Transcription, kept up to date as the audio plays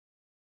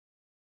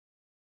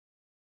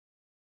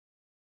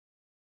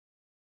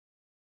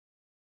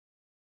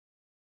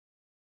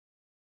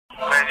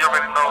Man, you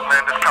already know,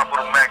 man, this top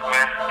of the Mac,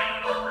 man.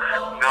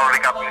 You know,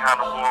 they got me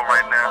behind the wall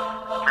right now.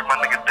 Free my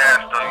nigga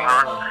Dash, though, you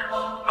heard?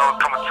 You know,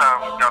 coming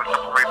time, you gotta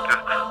separate the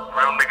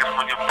real niggas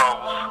from your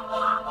foes.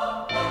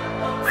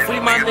 Free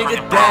my nigga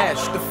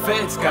Dash, the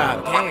feds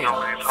got him.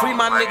 Free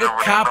my nigga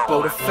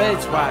Capo, the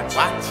feds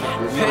watching.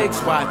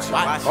 Pigs watching.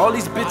 All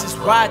these bitches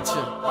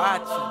watching.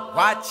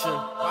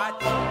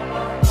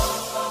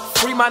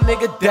 Free my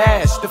nigga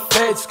Dash, the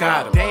feds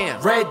got him.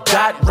 Damn. Red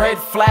dot, red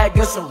flag,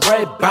 and some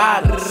red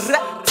bottoms.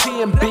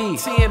 TMB,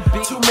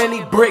 too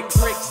many bricks.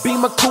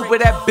 Beamer Cooper,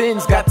 that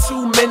Benz got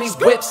too many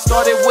whips.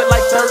 Started with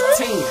like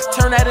 13,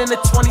 turn that into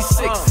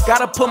 26.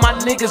 Gotta put my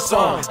niggas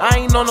on, I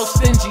ain't on no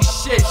stingy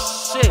shit.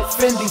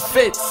 Fendi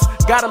fits,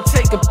 got them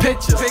taking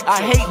pictures.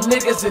 I hate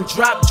niggas and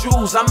drop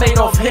jewels, I made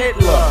off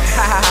Hitler.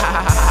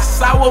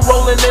 Sour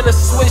rolling in a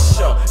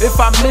Swisher. If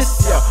I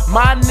miss ya,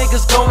 my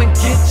niggas go and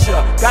get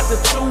ya. Got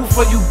the tool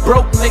for you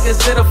broke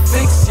niggas, it'll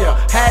fix ya.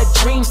 Had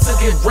dreams to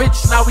get rich,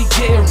 now we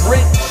getting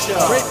richer.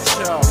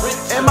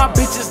 And my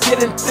bitches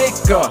getting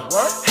thicker.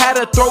 Had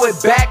to throw it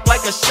back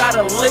like a shot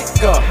of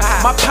liquor.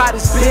 My pot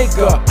is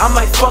bigger, I'm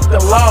like fuck the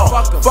law.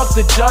 Fuck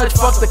the judge,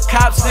 fuck the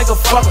cops, nigga,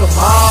 fuck them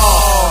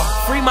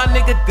all. Free my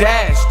nigga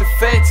Dash, the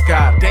feds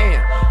got him.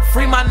 Damn.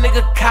 Free my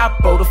nigga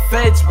Capo, the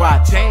feds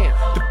watch. Damn.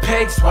 The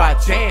pegs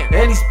watch. Damn.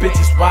 And these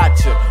bitches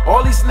watching.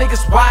 All these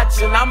niggas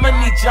watching, I'ma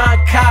need John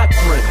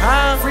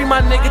Cochran. Free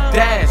my nigga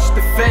Dash,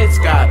 the feds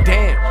got him.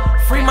 Damn.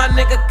 Free my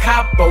nigga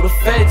Capo, the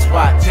feds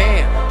watch.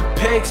 Damn.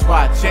 The pegs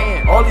watch.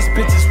 Damn. All these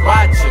bitches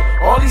watching.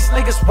 All these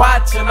niggas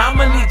watching,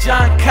 I'ma need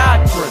John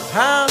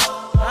Cochran.